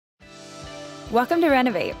Welcome to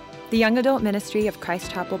Renovate, the young adult ministry of Christ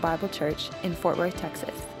Chapel Bible Church in Fort Worth,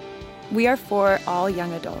 Texas. We are for all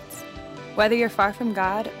young adults. Whether you're far from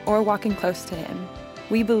God or walking close to Him,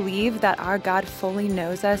 we believe that our God fully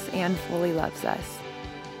knows us and fully loves us.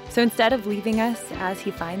 So instead of leaving us as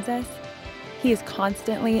He finds us, He is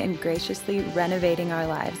constantly and graciously renovating our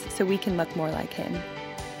lives so we can look more like Him.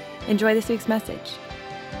 Enjoy this week's message.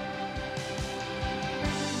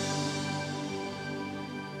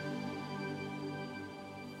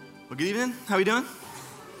 Well, good evening. How are we doing?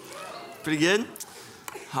 Pretty good?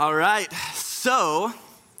 All right. So,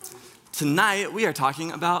 tonight we are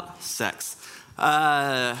talking about sex.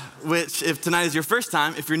 Which, if tonight is your first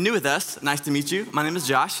time, if you're new with us, nice to meet you. My name is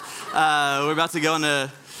Josh. We're about to go on a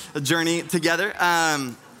journey together.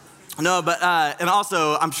 And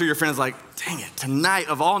also, I'm sure your friend is like, dang it, tonight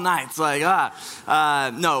of all nights,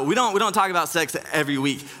 no, we don't talk about sex every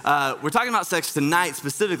week. We're talking about sex tonight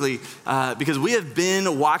specifically because we have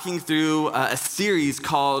been walking through a series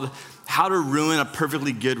called How to Ruin a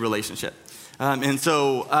Perfectly Good Relationship.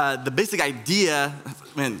 The basic idea,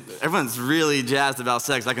 man, everyone's really jazzed about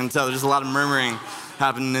sex. I can tell there's a lot of murmuring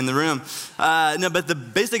happening in the room. But the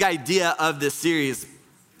basic idea of this series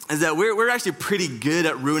is that we're actually pretty good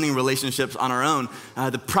at ruining relationships on our own.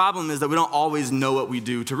 The problem is that we don't always know what we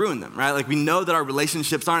do to ruin them, right? Like we know that our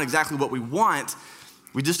relationships aren't exactly what we want,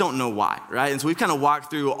 we just don't know why, right? And so we've kind of walked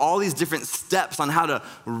through all these different steps on how to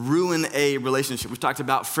ruin a relationship. We've talked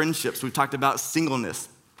about friendships, we've talked about singleness,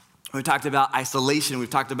 we've talked about isolation, we've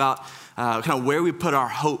talked about kind of where we put our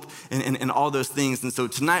hope and all those things. And so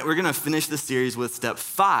tonight we're gonna finish the series with step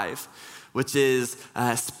 5, which is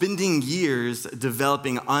spending years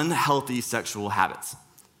developing unhealthy sexual habits.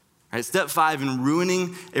 Right? Step 5 in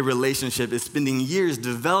ruining a relationship is spending years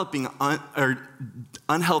developing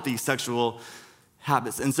unhealthy sexual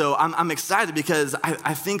habits. And so I'm excited because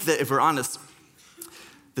I think that if we're honest,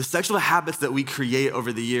 the sexual habits that we create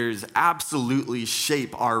over the years absolutely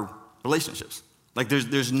shape our relationships. Like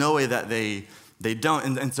there's no way that they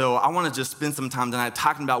don't. And so I want to just spend some time tonight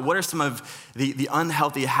talking about what are some of the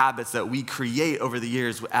unhealthy habits that we create over the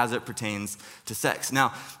years as it pertains to sex.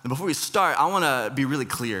 Now, before we start, I want to be really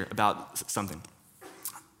clear about something.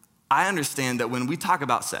 I understand that when we talk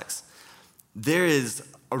about sex, there is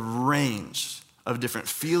a range of different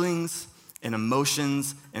feelings and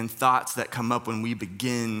emotions and thoughts that come up when we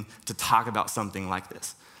begin to talk about something like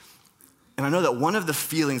this. And I know that one of the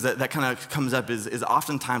feelings that kind of comes up is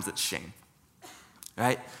oftentimes it's shame.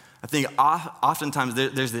 Right? I think oftentimes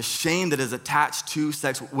there's this shame that is attached to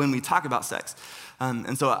sex when we talk about sex.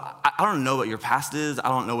 And so I don't know what your past is. I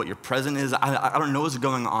don't know what your present is. I don't know what's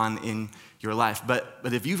going on in your life. But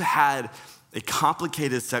if you've had a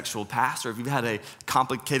complicated sexual past or if you've had a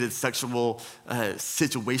complicated sexual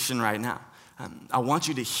situation right now, I want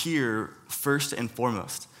you to hear first and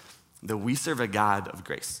foremost that we serve a God of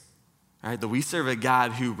grace. Right, that we serve a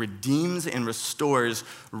God who redeems and restores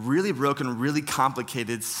really broken, really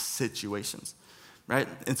complicated situations, right?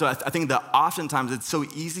 And so I think that oftentimes it's so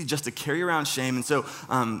easy just to carry around shame. And so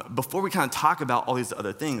before we kind of talk about all these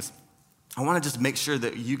other things, I want to just make sure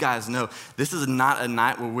that you guys know this is not a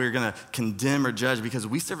night where we're going to condemn or judge because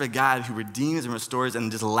we serve a God who redeems and restores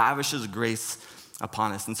and just lavishes grace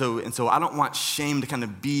upon us. And so I don't want shame to kind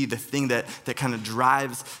of be the thing that kind of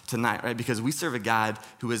drives tonight, right? Because we serve a God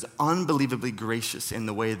who is unbelievably gracious in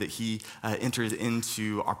the way that He enters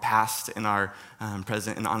into our past and our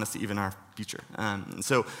present and honestly even our future. And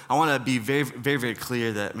so I want to be very, very, very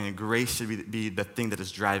clear that grace should be the thing that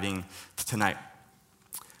is driving tonight.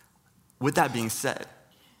 With that being said,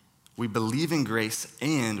 we believe in grace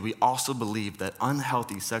and we also believe that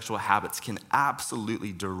unhealthy sexual habits can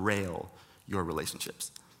absolutely derail your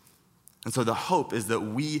relationships. And so the hope is that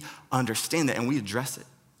we understand that and we address it.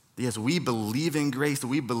 Yes, we believe in grace.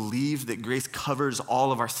 We believe that grace covers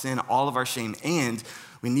all of our sin, all of our shame, and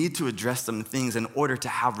we need to address some things in order to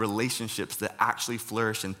have relationships that actually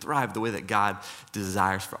flourish and thrive the way that God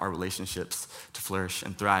desires for our relationships to flourish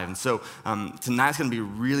and thrive. And so tonight's going to be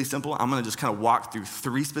really simple. I'm going to just kind of walk through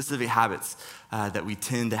 3 specific habits that we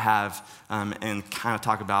tend to have and kind of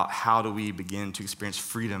talk about how do we begin to experience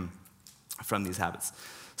freedom from these habits.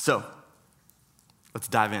 So let's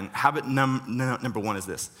dive in. Habit number 1 is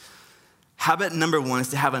this. Habit number 1 is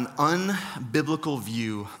to have an unbiblical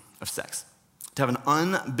view of sex. To have an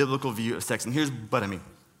unbiblical view of sex. And here's what I mean.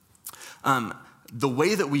 The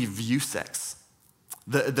way that we view sex,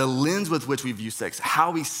 the lens with which we view sex, how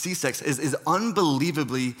we see sex is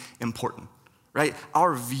unbelievably important. right?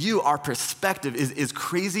 Our view, our perspective is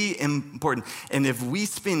crazy important. And if we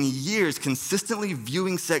spend years consistently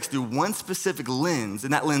viewing sex through one specific lens,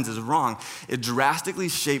 and that lens is wrong, it drastically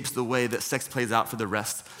shapes the way that sex plays out for the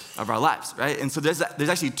rest of our lives, right? And so there's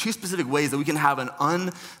actually two specific ways that we can have an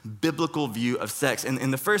unbiblical view of sex.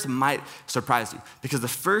 And the first might surprise you, because the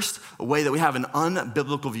first way that we have an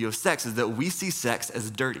unbiblical view of sex is that we see sex as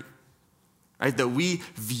dirty. Right? That we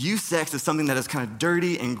view sex as something that is kind of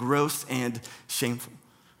dirty and gross and shameful,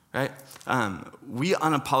 right? We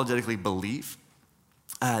unapologetically believe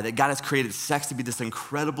that God has created sex to be this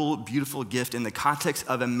incredible, beautiful gift in the context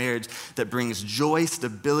of a marriage that brings joy,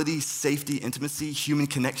 stability, safety, intimacy, human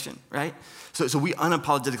connection, right? So we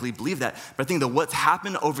unapologetically believe that. But I think that what's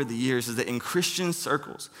happened over the years is that in Christian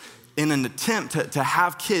circles, in an attempt to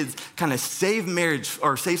have kids kind of save marriage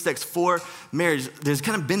or save sex for marriage, there's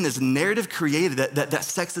kind of been this narrative created that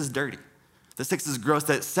sex is dirty, that sex is gross,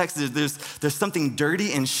 that sex is, there's something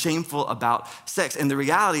dirty and shameful about sex. And the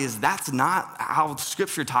reality is that's not how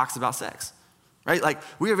Scripture talks about sex, right? Like,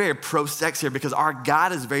 we are very pro-sex here because our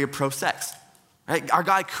God is very pro-sex, right? Our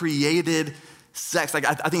God created sex. Like,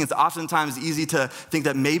 I think it's oftentimes easy to think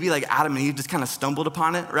that maybe like Adam and Eve just kind of stumbled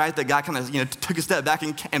upon it, right? That God kind of, took a step back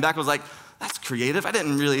and came back and was like, that's creative. I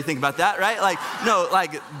didn't really think about that, right?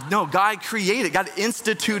 No, God created, God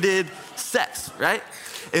instituted sex, right?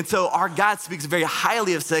 And so our God speaks very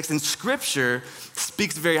highly of sex, and Scripture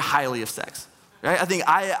speaks very highly of sex, right? I think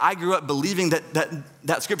I grew up believing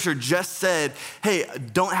that Scripture just said, hey,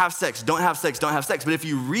 don't have sex, don't have sex, don't have sex. But if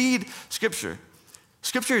you read Scripture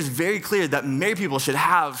is very clear that married people should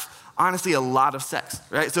have, honestly, a lot of sex,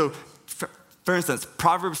 right? So, for instance,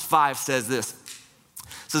 Proverbs 5 says this.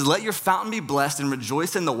 It says, let your fountain be blessed and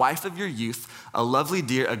rejoice in the wife of your youth, a lovely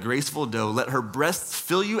deer, a graceful doe. Let her breasts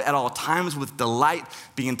fill you at all times with delight,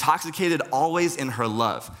 be intoxicated always in her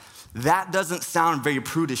love. That doesn't sound very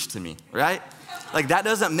prudish to me, right? Like, that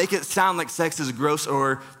doesn't make it sound like sex is gross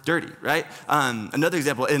or dirty, right? Another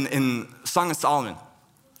example, in Song of Solomon,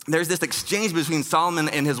 there's this exchange between Solomon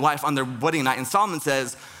and his wife on their wedding night. And Solomon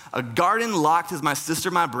says, a garden locked is my sister,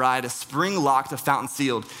 my bride, a spring locked, a fountain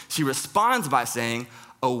sealed. She responds by saying,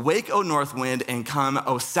 awake, O north wind, and come,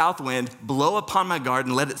 O south wind, blow upon my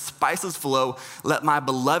garden, let its spices flow. Let my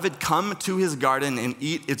beloved come to his garden and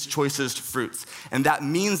eat its choicest fruits. And that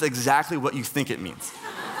means exactly what you think it means,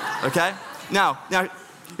 okay? Now,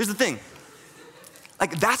 here's the thing.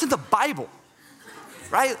 Like, that's in the Bible.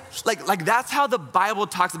 Right? Like that's how the Bible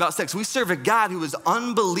talks about sex. We serve a God who is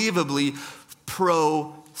unbelievably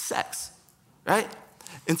pro-sex, right?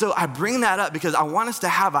 And so I bring that up because I want us to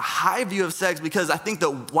have a high view of sex, because I think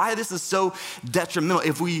that why this is so detrimental,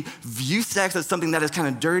 if we view sex as something that is kind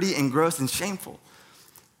of dirty and gross and shameful,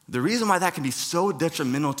 the reason why that can be so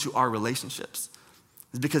detrimental to our relationships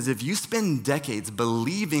is because if you spend decades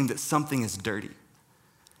believing that something is dirty,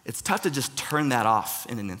 it's tough to just turn that off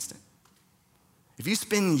in an instant. If you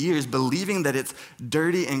spend years believing that it's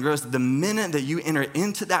dirty and gross, the minute that you enter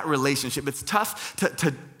into that relationship, it's tough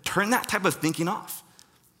to turn that type of thinking off.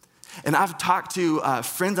 And I've talked to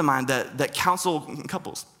friends of mine that counsel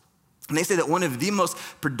couples. And they say that one of the most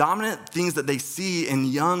predominant things that they see in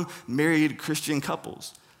young married Christian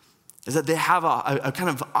couples is that they have a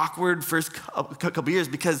kind of awkward first couple years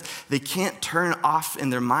because they can't turn off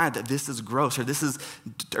in their mind that this is gross or this is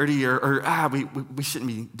dirty or we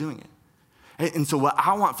shouldn't be doing it. And so what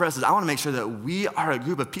I want for us is I want to make sure that we are a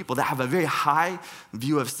group of people that have a very high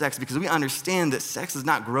view of sex, because we understand that sex is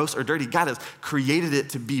not gross or dirty. God has created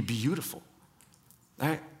it to be beautiful,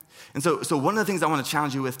 right? And so one of the things I want to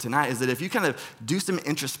challenge you with tonight is that if you kind of do some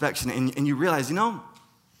introspection and you realize,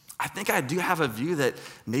 I think I do have a view that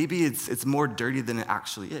maybe it's more dirty than it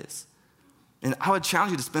actually is. And I would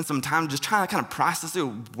challenge you to spend some time just trying to kind of process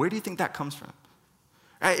through, where do you think that comes from?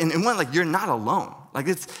 Right? And one, like, you're not alone. Like,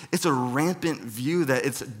 it's a rampant view that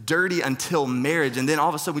it's dirty until marriage, and then all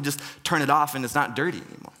of a sudden we just turn it off and it's not dirty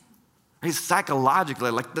anymore. Right?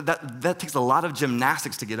 Psychologically, like that takes a lot of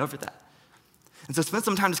gymnastics to get over that. And so spend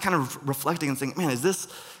some time just kind of reflecting and saying, man, is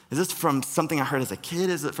this from something I heard as a kid?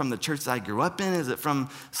 Is it from the church that I grew up in? Is it from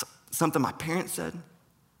something my parents said?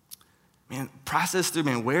 Man, process through,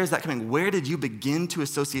 man, where is that coming? Where did you begin to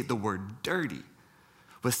associate the word dirty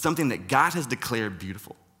with something that God has declared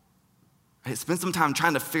beautiful? Right? Spend some time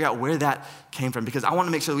trying to figure out where that came from, because I want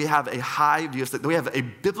to make sure that we have a high view of sex, that we have a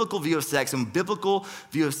biblical view of sex, and biblical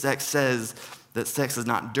view of sex says that sex is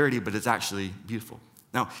not dirty, but it's actually beautiful.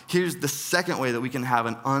 Now, here's the second way that we can have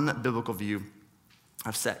an unbiblical view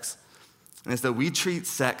of sex, and it's that we treat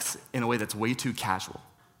sex in a way that's way too casual,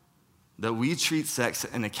 that we treat sex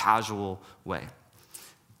in a casual way.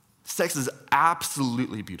 Sex is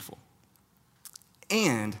absolutely beautiful.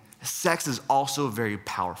 And sex is also very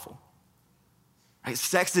powerful. Right?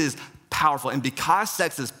 Sex is powerful. And because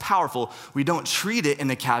sex is powerful, we don't treat it in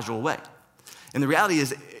a casual way. And the reality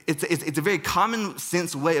is, it's a very common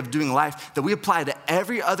sense way of doing life that we apply to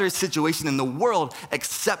every other situation in the world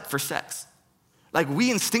except for sex. Like,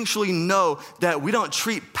 we instinctually know that we don't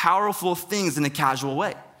treat powerful things in a casual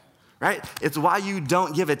way, right? It's why you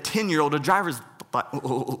don't give a 10-year-old a driver's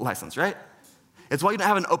license, right? It's why you don't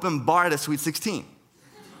have an open bar at a Sweet 16,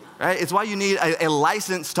 right? It's why you need a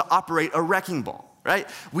license to operate a wrecking ball, right?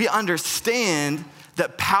 We understand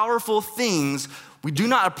that powerful things, we do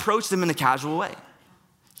not approach them in a casual way.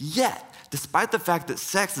 Yet, despite the fact that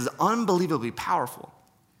sex is unbelievably powerful,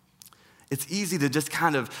 it's easy to just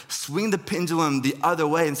kind of swing the pendulum the other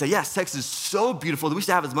way and say, yeah, sex is so beautiful that we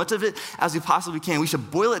should have as much of it as we possibly can. We should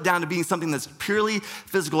boil it down to being something that's purely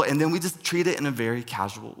physical, and then we just treat it in a very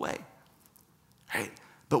casual way, right?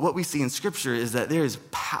 But what we see in Scripture is that there is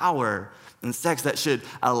power in sex that should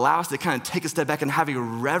allow us to kind of take a step back and have a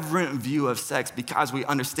reverent view of sex because we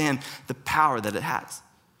understand the power that it has,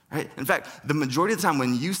 right? In fact, the majority of the time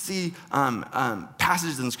when you see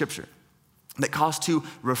passages in Scripture that call us to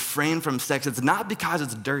refrain from sex, it's not because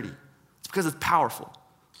it's dirty, it's because it's powerful.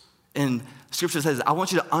 And Scripture says, I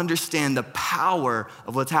want you to understand the power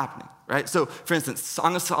of what's happening, right? So, for instance,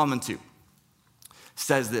 Song of Solomon 2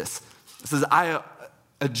 says this. It says, I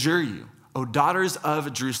adjure you, O daughters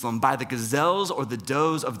of Jerusalem, by the gazelles or the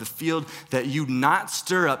does of the field, that you not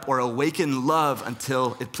stir up or awaken love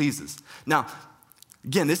until it pleases. Now,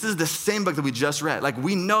 again, this is the same book that we just read. Like,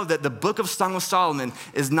 we know that the book of Song of Solomon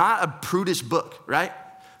is not a prudish book, right?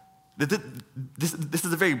 This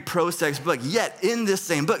is a very pro-sex book. Yet, in this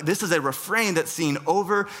same book, this is a refrain that's seen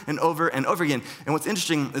over and over and over again. And what's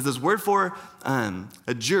interesting is this word for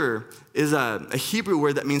adjure is a Hebrew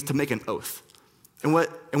word that means to make an oath. And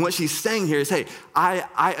what she's saying here is, hey,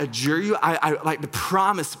 I adjure you, I like to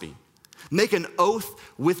promise me. Make an oath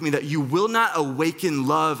with me that you will not awaken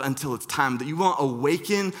love until it's time, that you won't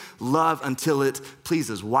awaken love until it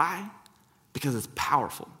pleases. Why? Because it's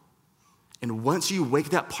powerful. And once you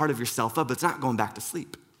wake that part of yourself up, it's not going back to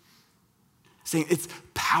sleep. Saying it's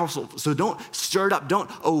powerful, so don't stir it up, don't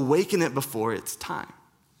awaken it before it's time,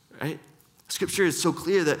 right? Scripture is so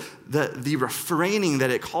clear that the refraining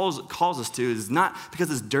that it calls us to is not because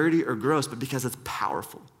it's dirty or gross, but because it's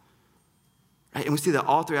powerful. Right? And we see that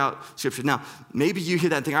all throughout Scripture. Now, maybe you hear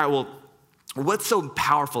that and think, all right, well, what's so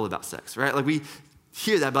powerful about sex, right? Like, we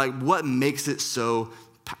hear that, but like, what makes it so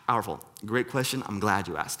powerful? Great question. I'm glad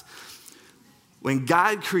you asked. When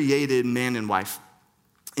God created man and wife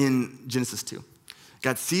in Genesis 2,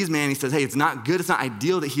 God sees man, he says, hey, it's not good, it's not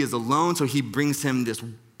ideal that he is alone, so he brings him this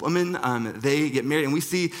woman, they get married, and we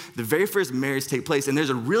see the very first marriage take place, and there's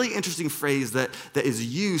a really interesting phrase that is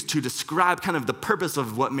used to describe kind of the purpose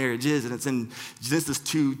of what marriage is, and it's in Genesis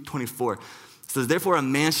 2:24. It says, therefore a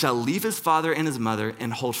man shall leave his father and his mother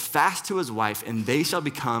and hold fast to his wife, and they shall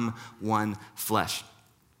become one flesh.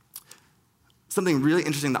 Something really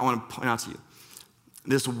interesting that I want to point out to you.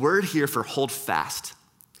 This word here for hold fast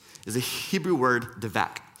is a Hebrew word,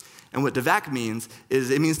 davak. And what davak means is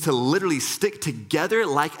it means to literally stick together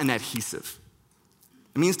like an adhesive.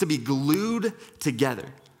 It means to be glued together.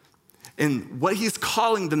 And what he's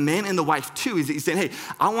calling the man and the wife to is he's saying, hey,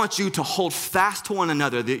 I want you to hold fast to one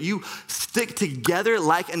another, that you stick together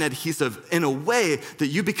like an adhesive in a way that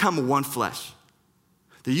you become one flesh.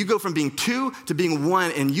 That you go from being two to being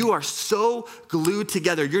one, and you are so glued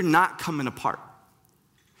together, you're not coming apart.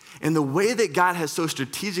 And the way that God has so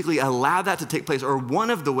strategically allowed that to take place, or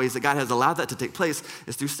one of the ways that God has allowed that to take place,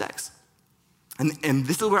 is through sex. And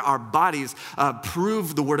this is where our bodies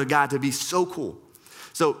prove the word of God to be so cool.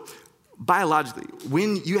 So biologically,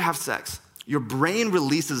 when you have sex, your brain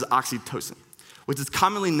releases oxytocin, which is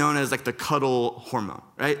commonly known as like the cuddle hormone,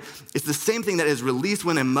 right? It's the same thing that is released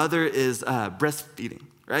when a mother is breastfeeding,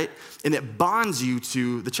 right? And it bonds you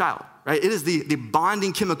to the child, right? It is the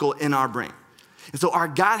bonding chemical in our brain. And so our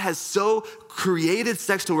God has so created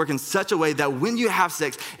sex to work in such a way that when you have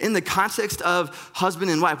sex, in the context of husband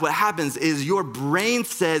and wife, what happens is your brain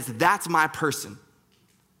says, that's my person.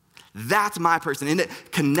 That's my person. And it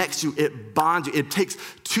connects you, it bonds you. It takes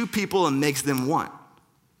two people and makes them one,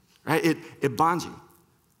 right? It bonds you.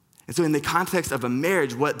 And so in the context of a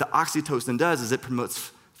marriage, what the oxytocin does is it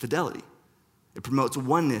promotes fidelity. It promotes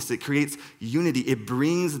oneness. It creates unity. It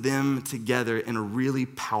brings them together in a really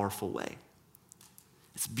powerful way.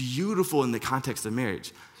 It's beautiful in the context of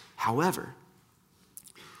marriage. However,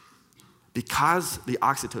 because the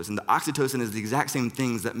oxytocin is the exact same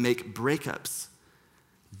things that make breakups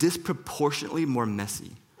disproportionately more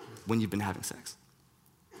messy when you've been having sex.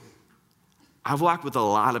 I've walked with a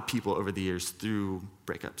lot of people over the years through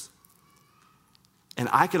breakups. And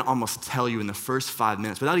I can almost tell you in the first 5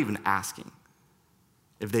 minutes, without even asking,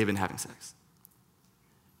 if they've been having sex.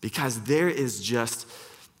 Because there is just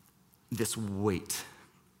this weight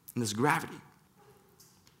and this gravity.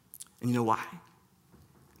 And you know why?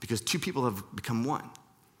 Because two people have become one.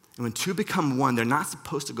 And when two become one, they're not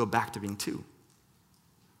supposed to go back to being two.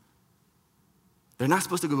 They're not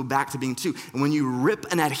supposed to go back to being two. And when you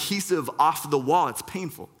rip an adhesive off the wall, it's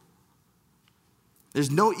painful.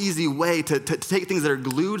 There's no easy way to take things that are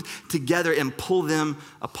glued together and pull them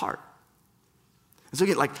apart. And so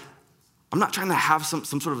again, like, I'm not trying to have some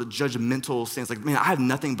sort of a judgmental stance, like, man, I have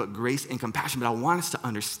nothing but grace and compassion, but I want us to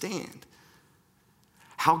understand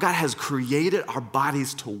how God has created our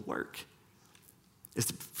bodies to work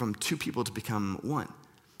is from two people to become one.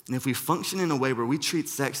 And if we function in a way where we treat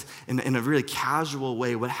sex in a really casual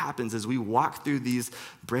way, what happens is we walk through these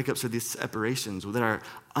breakups or these separations that are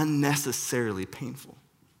unnecessarily painful,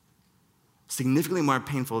 significantly more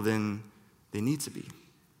painful than they need to be.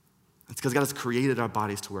 It's because God has created our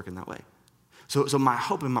bodies to work in that way. So my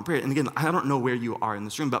hope and my prayer, and again, I don't know where you are in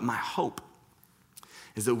this room, but my hope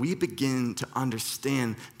is that we begin to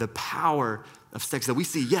understand the power of sex, that we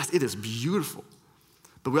see, yes, it is beautiful,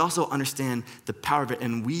 but we also understand the power of it,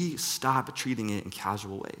 and we stop treating it in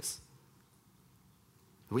casual ways.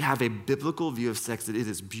 We have a biblical view of sex that it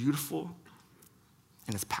is beautiful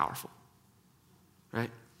and it's powerful,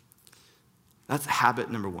 right? That's habit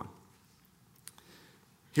number one.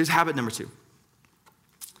 Here's habit number two,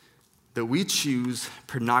 that we choose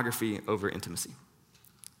pornography over intimacy.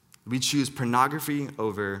 We choose pornography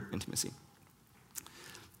over intimacy.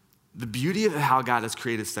 The beauty of how God has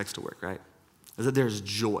created sex to work, right, is that there's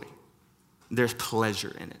joy, there's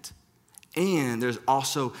pleasure in it. And there's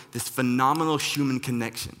also this phenomenal human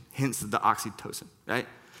connection, hence the oxytocin, right?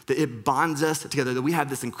 That it bonds us together, that we have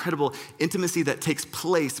this incredible intimacy that takes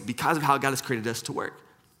place because of how God has created us to work,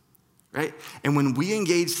 right? And when we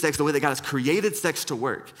engage sex the way that God has created sex to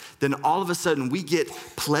work, then all of a sudden we get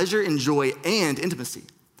pleasure and joy and intimacy.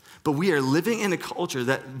 But we are living in a culture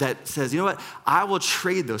that says, you know what? I will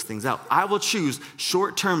trade those things out. I will choose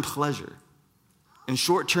short-term pleasure and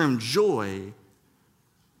short-term joy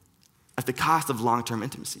at the cost of long-term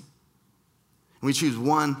intimacy. And we choose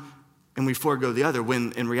one and we forego the other,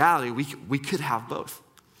 when in reality, we could have both.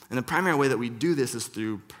 And the primary way that we do this is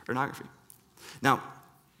through pornography. Now,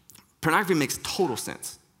 pornography makes total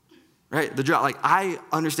sense, right? I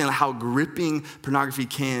understand how gripping pornography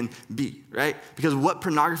can be, right? Because what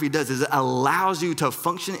pornography does is it allows you to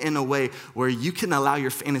function in a way where you can allow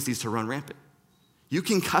your fantasies to run rampant. You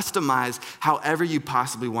can customize however you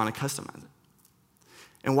possibly want to customize it.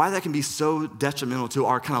 And why that can be so detrimental to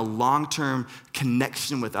our kind of long-term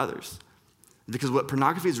connection with others. Because what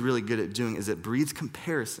pornography is really good at doing is it breeds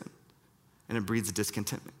comparison and it breeds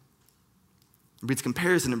discontentment. It breeds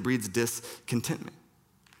comparison, it breeds discontentment.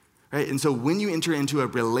 Right? And so when you enter into a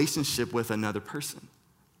relationship with another person,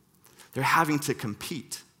 they're having to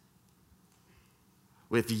compete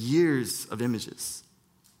with years of images,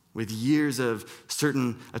 with years of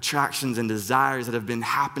certain attractions and desires that have been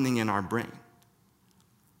happening in our brain.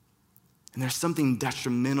 And there's something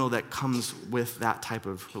detrimental that comes with that type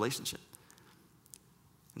of relationship.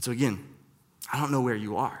 And so again, I don't know where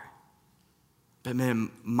you are, but man,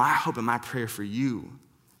 my hope and my prayer for you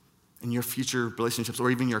in your future relationships or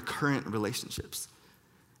even your current relationships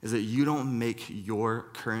is that you don't make your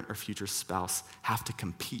current or future spouse have to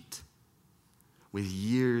compete with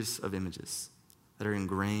years of images that are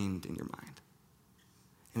ingrained in your mind.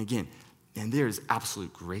 And again, and there is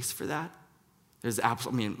absolute grace for that. There's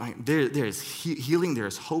there is healing, there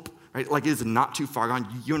is hope, right? Like, it is not too far gone.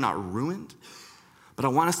 You're not ruined. But I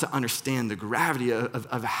want us to understand the gravity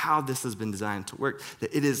of how this has been designed to work,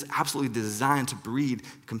 that it is absolutely designed to breed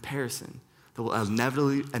comparison that will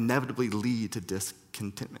inevitably lead to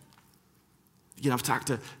discontentment. Again, I've talked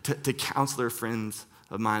to counselor friends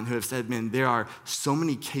of mine who have said, man, there are so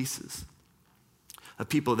many cases of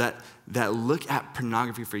people that look at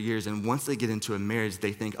pornography for years, and once they get into a marriage,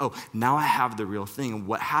 they think, oh, now I have the real thing. And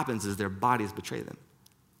what happens is their bodies betray them.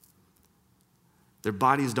 Their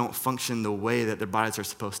bodies don't function the way that their bodies are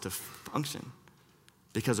supposed to function,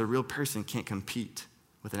 because a real person can't compete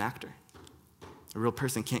with an actor. A real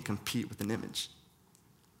person can't compete with an image.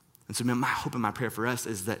 And so, man, my hope and my prayer for us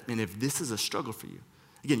is that, man, if this is a struggle for you,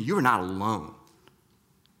 again, you are not alone.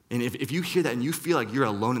 And if you hear that and you feel like you're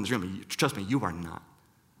alone in this room, trust me, you are not.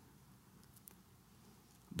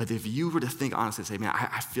 But if you were to think honestly, say, man,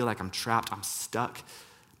 I feel like I'm trapped, I'm stuck,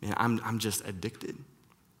 man, I'm just addicted.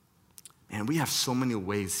 And we have so many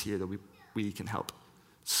ways here that we can help.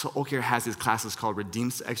 Soul Care has these classes called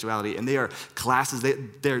Redeemed Sexuality, and they are classes,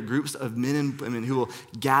 they're groups of men and women who will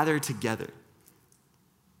gather together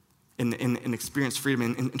and experience freedom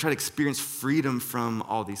and try to experience freedom from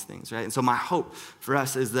all these things, right? And so my hope for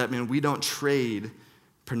us is that, man, we don't trade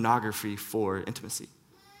pornography for intimacy.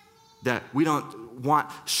 That we don't want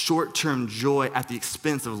short-term joy at the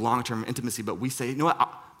expense of long-term intimacy, but we say, you know what,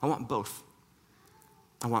 I want both.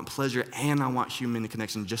 I want pleasure and I want human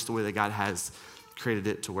connection just the way that God has created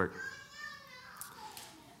it to work.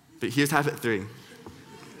 But here's habit 3.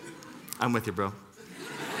 I'm with you, bro.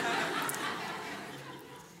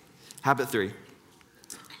 Habit 3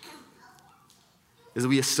 is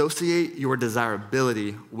we associate your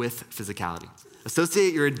desirability with physicality.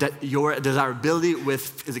 Associate your desirability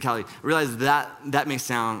with physicality. Realize that may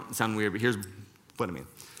sound weird, but here's what I mean.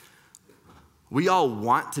 We all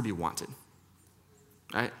want to be wanted,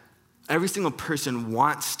 right? Every single person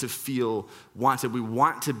wants to feel wanted. We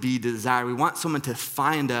want to be desired. We want someone to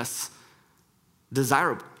find us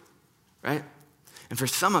desirable, right? And for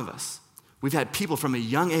some of us, we've had people from a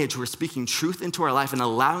young age who are speaking truth into our life and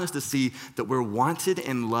allowing us to see that we're wanted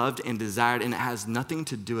and loved and desired, and it has nothing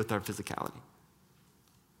to do with our physicality.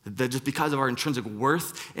 That just because of our intrinsic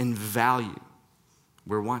worth and value,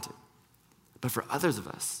 we're wanted. But for others of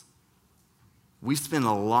us, we've spent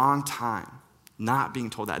a long time not being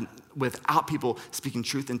told that, without people speaking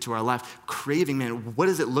truth into our life, craving, man, what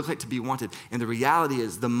does it look like to be wanted? And the reality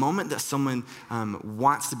is, the moment that someone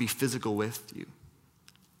wants to be physical with you,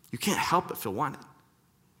 you can't help but feel wanted.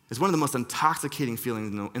 It's one of the most intoxicating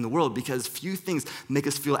feelings in the world, because few things make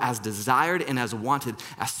us feel as desired and as wanted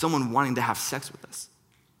as someone wanting to have sex with us,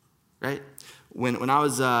 right? When I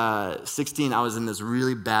was 16, I was in this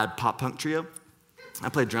really bad pop punk trio. I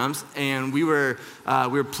played drums, and we were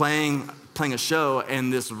playing a show,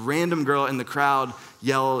 and this random girl in the crowd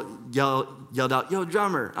yelled out, "Yo,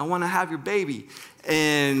 drummer, I want to have your baby."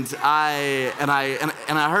 And I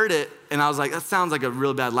heard it, and I was like, that sounds like a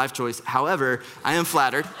real bad life choice. However, I am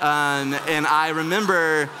flattered, and I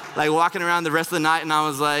remember like walking around the rest of the night, and I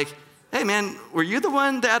was like, "Hey, man, were you the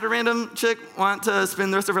one that had a random chick want to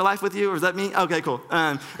spend the rest of her life with you, or was that me?" Okay, cool.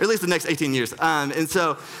 Or at least the next 18 years. And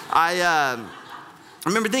so I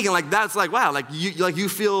remember thinking, like, that's like, wow, like you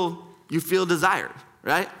feel desired,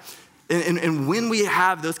 right? And when we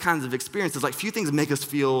have those kinds of experiences, like, few things make us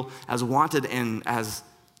feel as wanted and as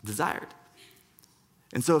desired.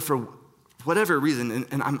 And so for whatever reason,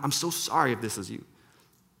 and I'm so sorry if this is you.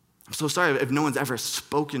 I'm so sorry if no one's ever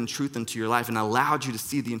spoken truth into your life and allowed you to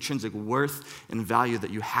see the intrinsic worth and value that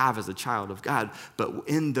you have as a child of God. But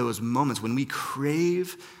in those moments when we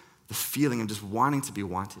crave the feeling of just wanting to be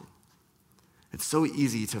wanted, it's so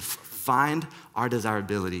easy to find our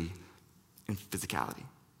desirability in physicality.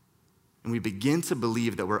 And we begin to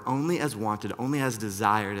believe that we're only as wanted, only as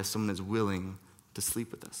desired as someone is willing to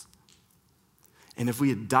sleep with us. And if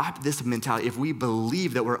we adopt this mentality, if we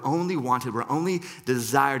believe that we're only wanted, we're only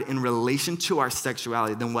desired in relation to our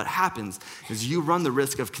sexuality, then what happens is you run the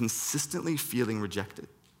risk of consistently feeling rejected.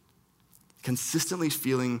 Consistently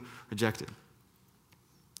feeling rejected.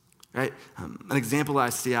 Right? An example I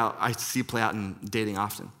see play out in dating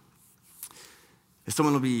often is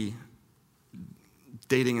someone will be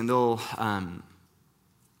dating, and they'll,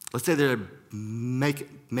 let's say they're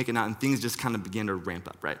making out, and things just kind of begin to ramp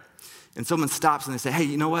up, right? And someone stops and they say, "Hey,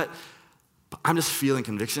 you know what? I'm just feeling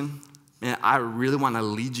conviction. And I really want to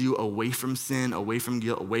lead you away from sin, away from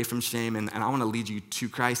guilt, away from shame, and I want to lead you to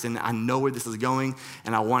Christ. And I know where this is going,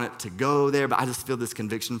 and I want it to go there, but I just feel this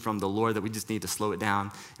conviction from the Lord that we just need to slow it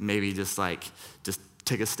down and maybe just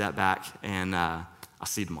take a step back, and I'll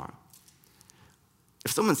see you tomorrow."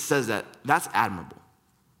 If someone says that, that's admirable.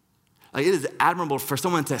 Like, it is admirable for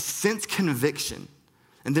someone to sense conviction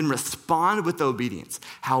and then respond with obedience.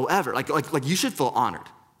 However, like you should feel honored.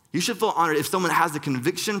 You should feel honored if someone has the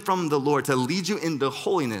conviction from the Lord to lead you into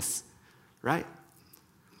holiness, right?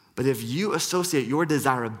 But if you associate your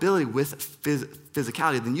desirability with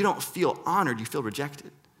physicality, then you don't feel honored, you feel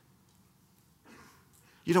rejected.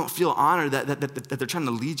 You don't feel honored that they're trying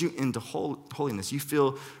to lead you into holiness. You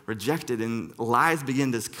feel rejected, and lies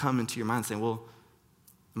begin to come into your mind saying, well,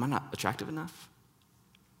 am I not attractive enough?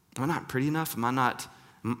 Am I not pretty enough? Am I not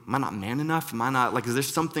man enough? Am I not, like, is there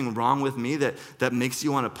something wrong with me that makes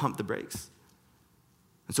you want to pump the brakes?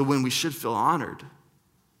 And so when we should feel honored,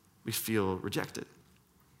 we feel rejected.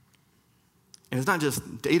 And it's not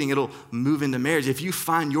just dating, it'll move into marriage. If you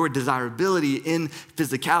find your desirability in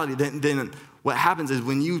physicality, then what happens is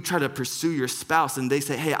when you try to pursue your spouse and they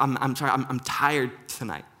say, "Hey, I'm tired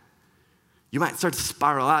tonight," you might start to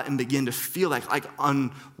spiral out and begin to feel like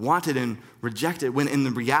unwanted and rejected, when in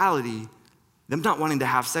the reality, Them not wanting to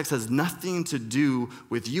have sex has nothing to do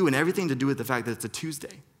with you and everything to do with the fact that it's a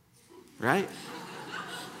Tuesday, right?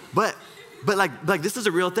 But like this is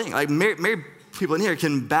a real thing. Like married people in here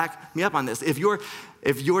can back me up on this. If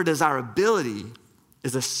your desirability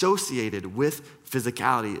is associated with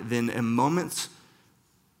physicality, then in moments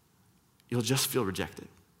you'll just feel rejected.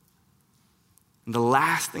 And the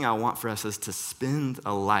last thing I want for us is to spend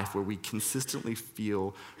a life where we consistently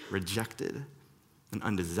feel rejected and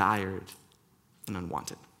undesired and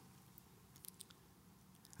unwanted.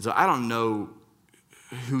 So I don't know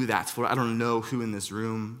who that's for. I don't know who in this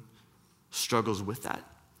room struggles with that.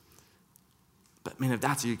 But man, if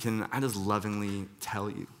that's you, can I just lovingly tell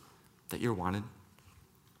you that you're wanted?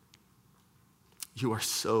 You are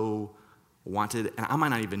so wanted, and I might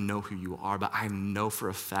not even know who you are, but I know for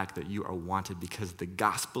a fact that you are wanted because the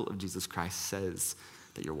gospel of Jesus Christ says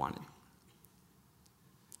that you're wanted.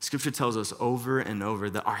 Scripture tells us over and over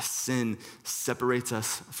that our sin separates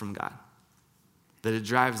us from God, that it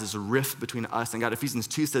drives this rift between us and God. Ephesians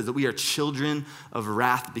 2 says that we are children of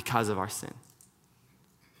wrath because of our sin.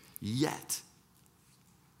 Yet,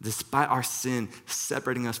 despite our sin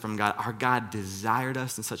separating us from God, our God desired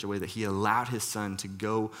us in such a way that he allowed his son to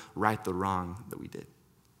go right the wrong that we did,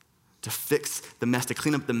 to fix the mess, to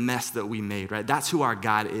clean up the mess that we made, right? That's who our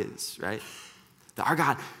God is, right? That our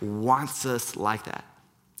God wants us like that.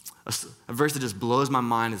 A verse that just blows my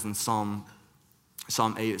mind is in Psalm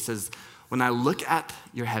 8. It says, when I look at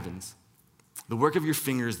your heavens, the work of your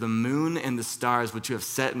fingers, the moon and the stars which you have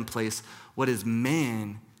set in place, what is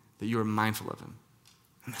man that you are mindful of him?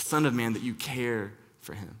 And the Son of Man that you care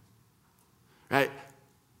for him, right?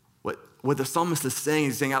 What the psalmist is saying,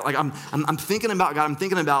 he's saying, like, I'm thinking about God. I'm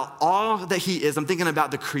thinking about all that he is. I'm thinking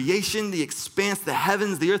about the creation, the expanse, the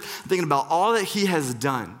heavens, the earth. I'm thinking about all that he has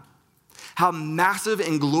done, how massive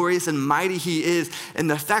and glorious and mighty he is, and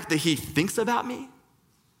the fact that he thinks about me.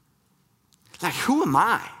 Like, who am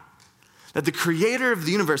I that the creator of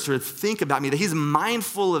the universe would think about me, that he's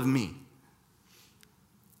mindful of me?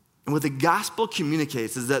 And what the gospel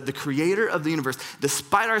communicates is that the creator of the universe,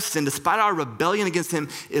 despite our sin, despite our rebellion against him,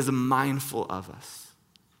 is mindful of us.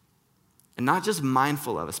 And not just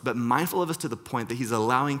mindful of us, but mindful of us to the point that he's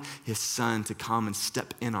allowing his son to come and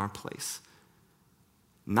step in our place.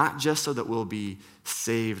 Not just so that we'll be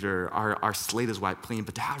saved or our slate is wiped clean,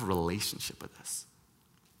 but to have a relationship with us.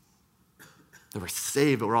 That we're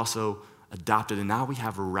saved, but we're also adopted, and now we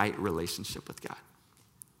have a right relationship with God.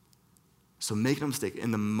 So make no mistake, in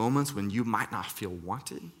the moments when you might not feel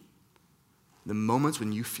wanted, the moments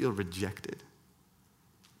when you feel rejected,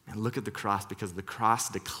 and look at the cross, because the cross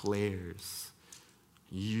declares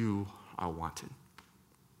you are wanted.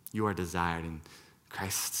 You are desired, and God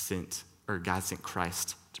sent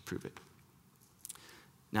Christ to prove it.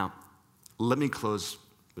 Now, let me close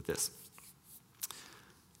with this.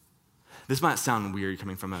 This might sound weird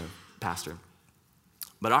coming from a pastor,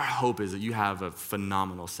 but our hope is that you have a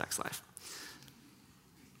phenomenal sex life.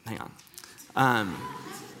 Hang on.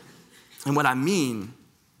 And what I mean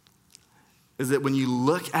is that when you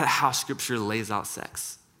look at how Scripture lays out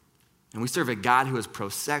sex, and we serve a God who is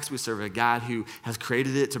pro-sex, we serve a God who has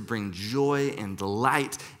created it to bring joy and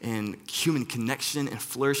delight and human connection and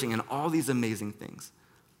flourishing and all these amazing things.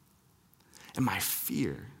 And my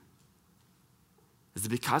fear is that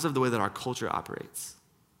because of the way that our culture operates,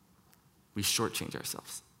 we shortchange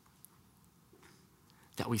ourselves.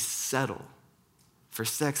 That we settle for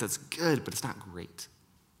sex that's good, but it's not great.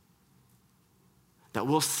 That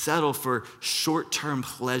we'll settle for short-term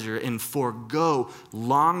pleasure and forego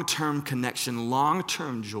long-term connection,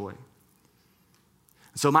 long-term joy.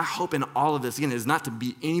 So my hope in all of this, again, is not to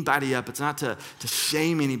beat anybody up. It's not to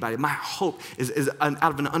shame anybody. My hope is out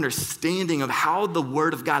of an understanding of how the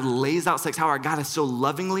Word of God lays out sex, how our God has so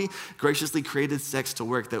lovingly, graciously created sex to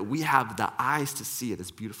work, that we have the eyes to see it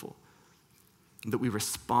as beautiful, that we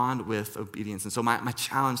respond with obedience. And so my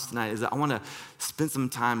challenge tonight is that I want to spend some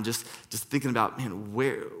time just thinking about, man,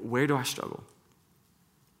 where do I struggle?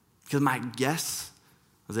 Because my guess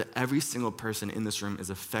is that every single person in this room is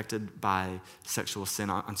affected by sexual sin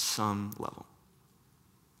on some level,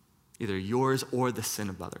 either yours or the sin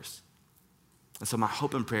of others. And so my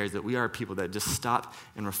hope and prayer is that we are people that just stop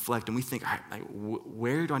and reflect, and we think, all right, like,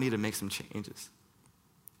 where do I need to make some changes?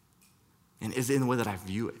 And is it in the way that I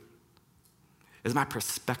view it? Is my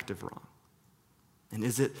perspective wrong? And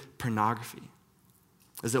is it pornography?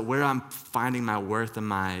 Is it where I'm finding my worth and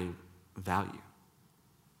my value?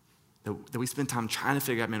 That we spend time trying to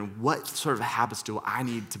figure out, man, what sort of habits do I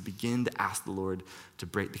need to begin to ask the Lord to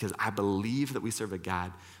break? Because I believe that we serve a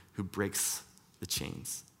God who breaks the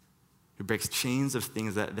chains, who breaks chains of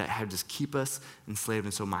things that have just keep us enslaved.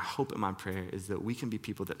 And so my hope and my prayer is that we can be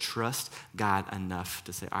people that trust God enough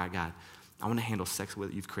to say, all right, God, I want to handle sex the way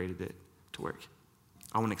that you've created it to work.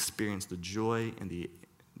 I want to experience the joy and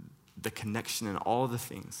the connection and all the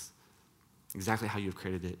things exactly how you've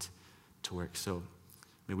created it to work. So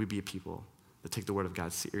may we be a people that take the word of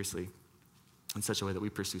God seriously in such a way that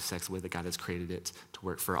we pursue sex the way that God has created it to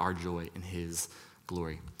work for our joy and his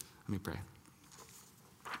glory. Let me pray.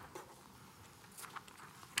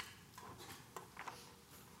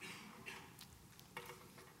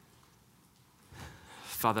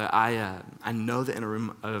 Father, I know that in a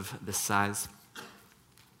room of this size,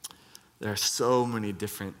 there are so many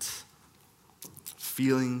different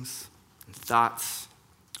feelings and thoughts,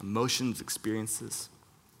 emotions, experiences.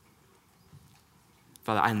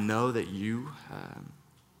 Father, I know that you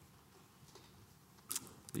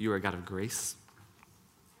are a God of grace,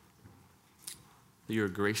 that you are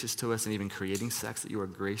gracious to us in even creating sex, that you are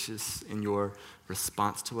gracious in your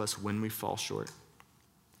response to us when we fall short.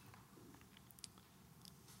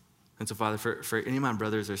 And so, Father, for any of my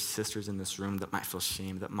brothers or sisters in this room that might feel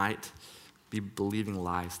shame, that might be believing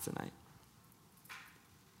lies tonight,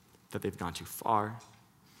 that they've gone too far,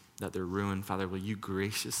 that they're ruined, Father, will you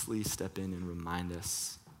graciously step in and remind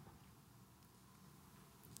us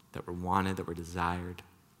that we're wanted, that we're desired,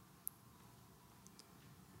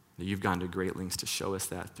 that you've gone to great lengths to show us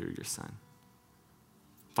that through your Son.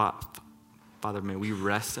 Father, may we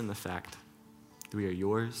rest in the fact that we are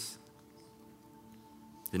yours,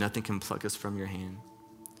 that nothing can pluck us from your hand.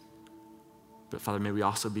 But Father, may we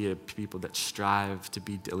also be a people that strive to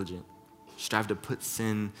be diligent, strive to put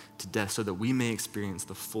sin to death so that we may experience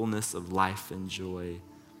the fullness of life and joy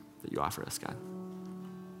that you offer us, God.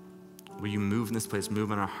 Will you move in this place,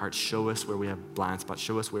 move in our hearts, show us where we have blind spots,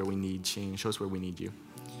 show us where we need change, show us where we need you.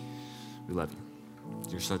 We love you. In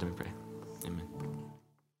your Son, we pray. Amen.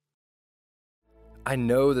 I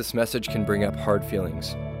know this message can bring up hard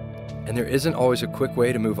feelings, and there isn't always a quick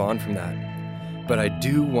way to move on from that. But I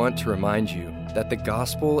do want to remind you that the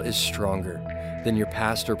gospel is stronger than your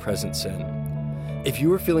past or present sin. If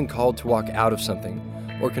you are feeling called to walk out of something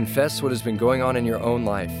or confess what has been going on in your own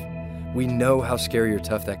life, we know how scary or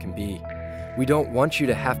tough that can be. We don't want you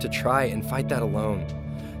to have to try and fight that alone.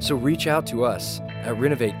 So reach out to us at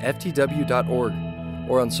renovateftw.org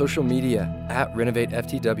or on social media at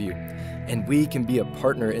renovateftw, and we can be a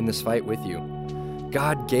partner in this fight with you.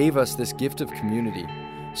 God gave us this gift of community,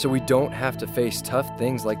 so we don't have to face tough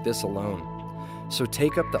things like this alone. So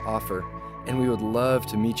take up the offer, and we would love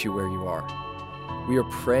to meet you where you are. We are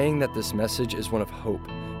praying that this message is one of hope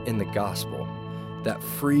in the gospel that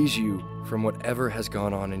frees you from whatever has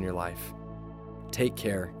gone on in your life. Take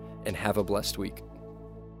care and have a blessed week.